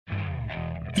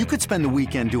You could spend the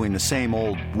weekend doing the same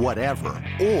old whatever,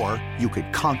 or you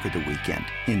could conquer the weekend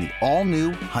in the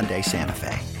all-new Hyundai Santa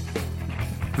Fe.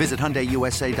 Visit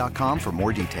HyundaiUSA.com for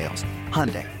more details.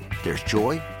 Hyundai, there's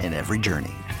joy in every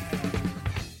journey.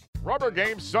 Rubber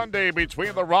game Sunday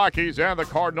between the Rockies and the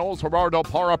Cardinals. Gerardo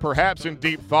Parra perhaps in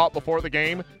deep thought before the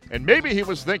game, and maybe he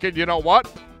was thinking, you know what?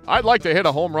 I'd like to hit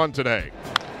a home run today.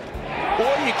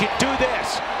 Or you can do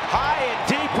this. High and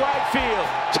deep right field.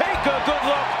 Take a good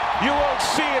look. You won't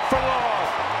see it for long.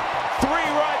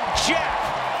 3-run jack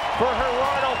for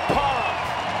Gerardo Parra.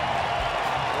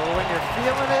 Well, when you're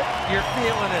feeling it, you're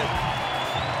feeling it.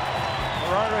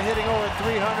 Gerardo hitting over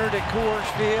 300 at Coors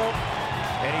Field.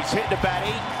 And he's hitting about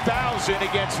 8,000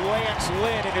 against Lance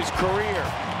Lynn in his career.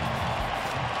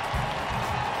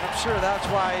 I'm sure that's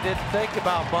why he didn't think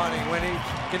about bunting when he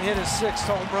can hit his 6th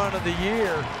home run of the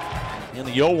year. In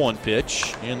the 0-1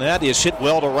 pitch, and that is hit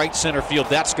well to right center field.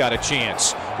 That's got a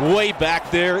chance. Way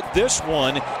back there, this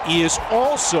one is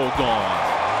also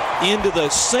gone into the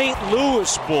St.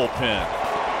 Louis bullpen.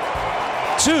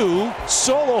 2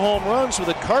 solo home runs for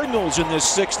the Cardinals in this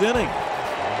 6th inning.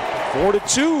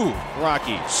 4-2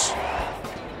 Rockies.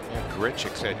 Yeah,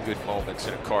 Grichuk's had good moments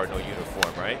in a Cardinal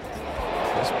uniform, right?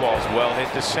 This ball's well hit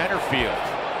to center field.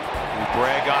 We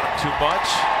brag on him too much.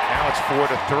 Now it's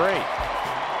 4-3.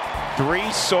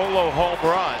 3 solo home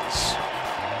runs,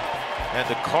 and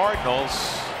the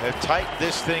Cardinals have tightened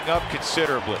this thing up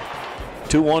considerably.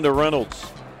 2-1 to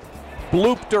Reynolds.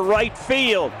 Bloop to right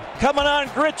field. Coming on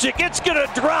Grichuk. It's going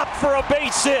to drop for a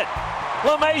base hit.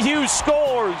 LeMahieu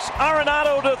scores.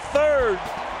 Arenado to third.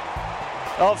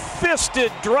 A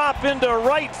fisted drop into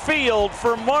right field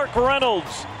for Mark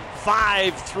Reynolds.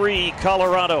 5-3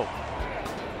 Colorado.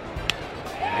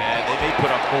 And they may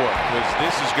put up more because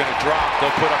this is going to drop.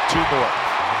 They'll put up 2 more.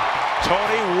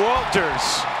 Tony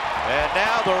Walters. And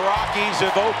now the Rockies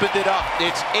have opened it up.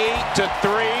 It's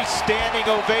 8-3. Standing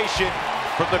ovation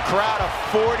from the crowd of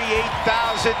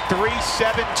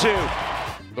 48,372.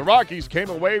 The Rockies came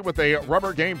away with a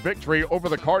rubber game victory over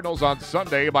the Cardinals on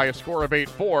Sunday by a score of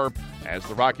 8-4, as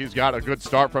the Rockies got a good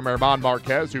start from German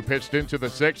Marquez, who pitched into the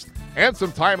 6th, and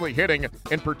some timely hitting,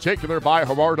 in particular by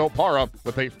Gerardo Parra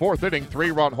with a 4th-inning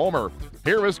 3-run homer.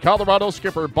 Here is Colorado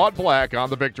skipper Bud Black on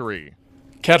the victory.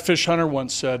 Catfish Hunter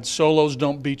once said, "Solos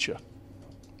don't beat you."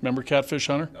 Remember Catfish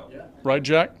Hunter? No. Yeah. Right,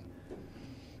 Jack?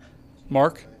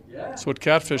 Mark? Yeah. That's what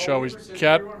Catfish always...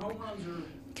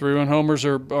 3-run homers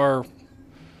are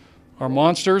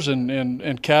monsters,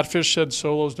 and Catfish said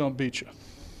solos don't beat you.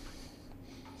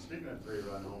 Speaking of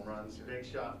 3-run home runs, big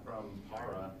shot from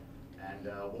Parra, and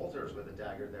Walters with a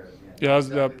dagger there at the end. Yeah,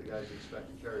 exactly the guys you expect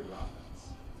to carry the offense.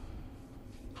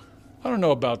 I don't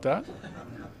know about that.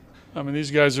 I mean,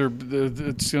 these guys are –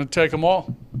 it's going to take them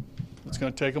all. It's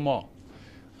going to take them all.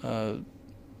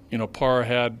 Parra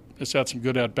had some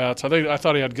good at-bats. I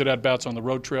thought he had good at-bats on the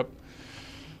road trip.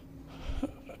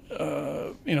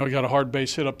 He got a hard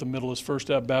base hit up the middle his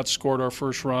first at-bat, scored our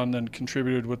first run, then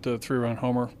contributed with the 3-run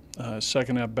homer,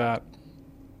 second at-bat.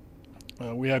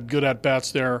 We had good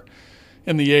at-bats there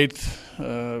in the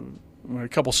 8th, a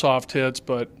couple soft hits,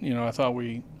 but, I thought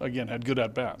we, again, had good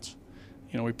at-bats.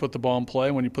 We put the ball in play.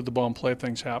 When you put the ball in play,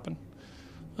 things happen.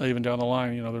 Even down the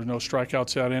line, there's no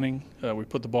strikeouts that inning. We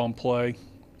put the ball in play.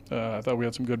 I thought we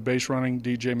had some good base running.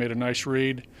 DJ made a nice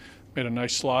read, made a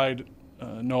nice slide.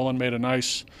 Nolan made a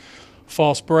nice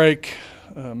false break,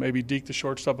 maybe deked the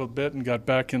shortstop a bit and got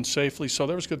back in safely. So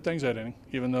there was good things that inning,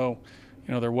 even though,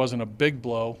 there wasn't a big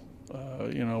blow.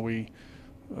 We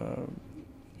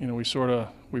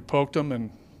poked them and,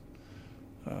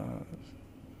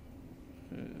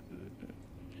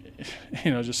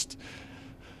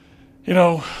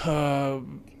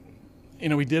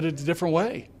 we did it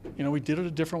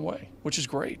a different way. Which is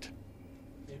great.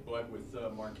 Hey, Bud, with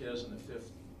Marquez in the 5th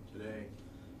today,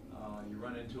 you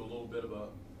run into a little bit of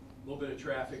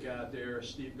traffic out there.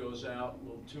 Steve goes out, a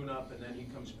little tune-up, and then he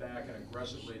comes back and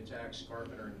aggressively attacks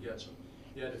Carpenter and gets him.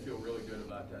 You had to feel really good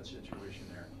about that situation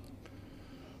there.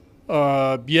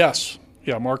 Yes.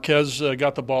 Yeah, Marquez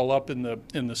got the ball up in the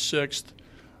 6th.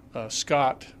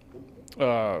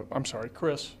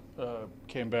 Chris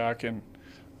came back and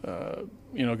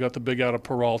got the big out of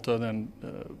Peralta. Then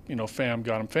Pham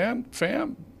got him.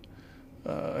 Pham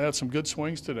had some good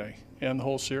swings today and the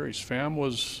whole series. Pham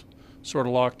was sort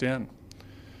of locked in.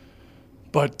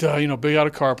 But big out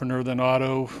of Carpenter, then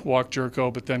Otto walked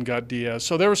Jerko, but then got Diaz.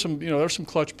 So there was some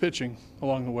clutch pitching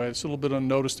along the way. It's a little bit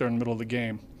unnoticed there in the middle of the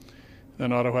game.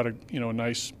 Then Otto had a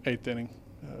nice 8th inning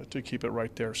to keep it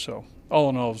right there. So all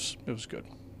in all, it was good.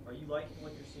 Are you liking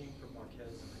what you're seeing from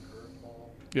Marquez in the curveball?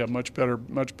 Yeah, much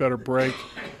better break,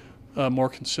 more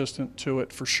consistent to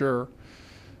it for sure.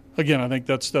 again, I think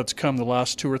that's come the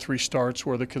last 2 or 3 starts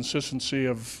where the consistency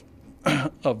of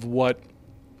what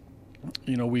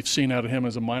we've seen out of him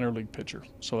as a minor league pitcher.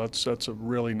 So that's a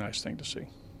really nice thing to see.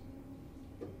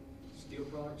 Steel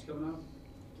products coming out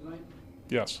tonight?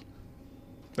 Yes,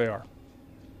 they are.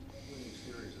 Winning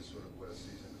series is sort of what a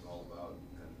season is all about,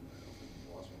 and I don't think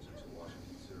the lost one since the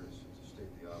Washington series. To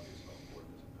state the obvious, how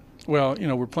important is it?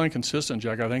 Well, we're playing consistent,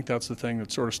 Jack. I think that's the thing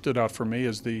that sort of stood out for me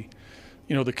is the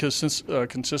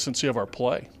consistency of our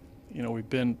play. We've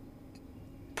been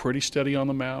pretty steady on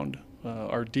the mound.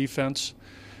 Our defense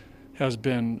has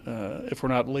been, if we're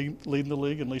not leading the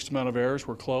league in least amount of errors,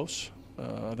 we're close.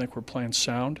 I think we're playing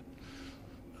sound.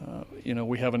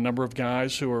 We have a number of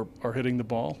guys who are hitting the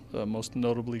ball, most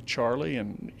notably Charlie,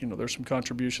 and there's some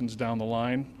contributions down the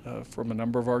line from a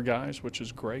number of our guys, which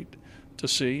is great to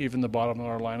see. Even the bottom of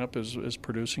our lineup is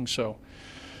producing. So,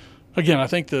 again, I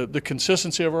think the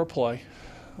consistency of our play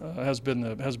has been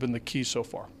the key so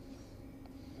far.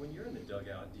 When you're in the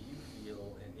dugout, do you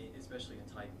feel, especially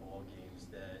in tight ball games,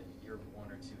 that you're 1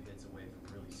 or 2 hits away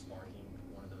from really sparking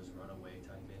one of those runaway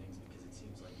type innings? Because it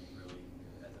seems like you really,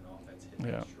 as an offense, hit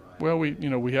that stride. Well,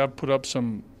 we have put up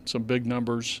some big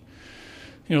numbers.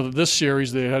 This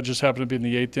series they had just happened to be in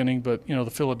the 8th inning, but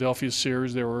the Philadelphia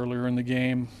series they were earlier in the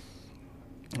game.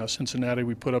 Cincinnati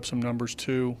we put up some numbers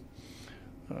too.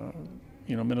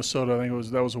 Minnesota, I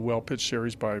think that was a well-pitched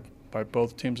series by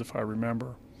both teams, if I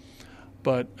remember.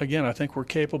 But, again, I think we're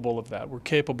capable of that. We're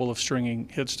capable of stringing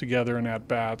hits together and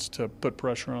at-bats to put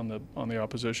pressure on the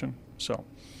opposition. So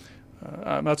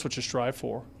that's what you strive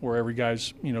for, where every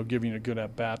guy's, giving a good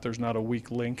at-bat. There's not a weak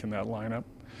link in that lineup.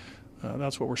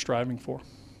 That's what we're striving for.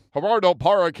 Gerardo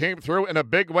Parra came through in a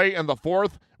big way in the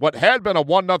 4th. What had been a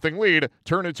 1-0 lead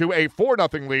turned into a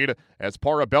 4-0 lead as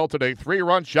Parra belted a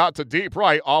 3-run shot to deep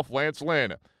right off Lance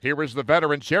Lynn. Here is the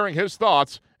veteran sharing his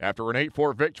thoughts after an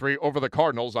 8-4 victory over the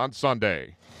Cardinals on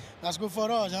Sunday. That's good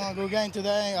for us. Good game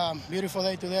today. Beautiful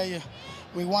day today.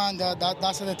 We won.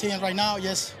 That's the team right now.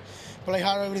 Just play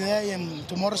hard every day, and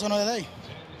tomorrow's another day.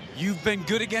 You've been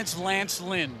good against Lance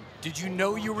Lynn. Did you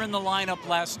know you were in the lineup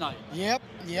last night? Yep.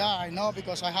 Yeah, I know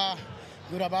because I have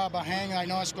good about behind. I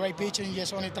know it's great pitching.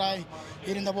 Just only try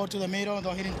hitting the ball to the middle,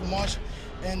 don't hit it too much.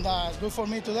 And it's good for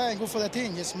me today and good for the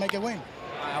team. Just make a win.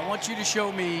 I want you to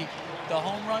show me the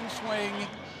home run swing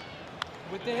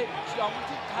with the hips.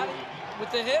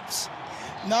 With the hips?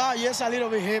 No, just a little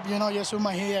bit hip, just with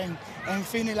my hip and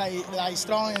feeling like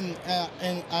strong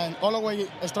and all the way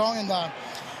strong.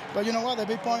 But you know what? The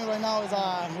big point right now is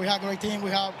we have a great team. We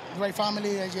have a great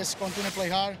family. They just continue to play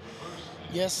hard.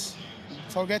 Just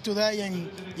forget today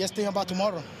and just think about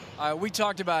tomorrow. We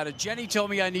talked about it. Jenny told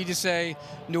me I need to say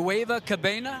Nueva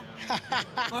Cabana.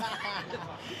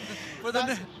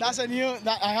 That's a new.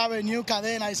 I have a new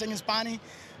cadena. It's in Spanish.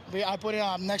 I put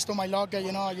it next to my locker.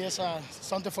 Just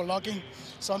something for locking,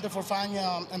 something for fun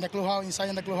in the clubhouse, inside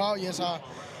in the clubhouse. Yes,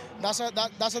 that's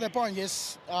the point.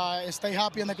 Just stay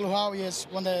happy in the clubhouse. Yes,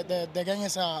 when the game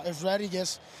is ready,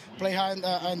 just play hard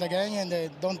in the game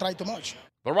and don't try too much.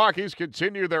 The Rockies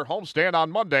continue their homestand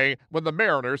on Monday when the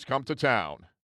Mariners come to town.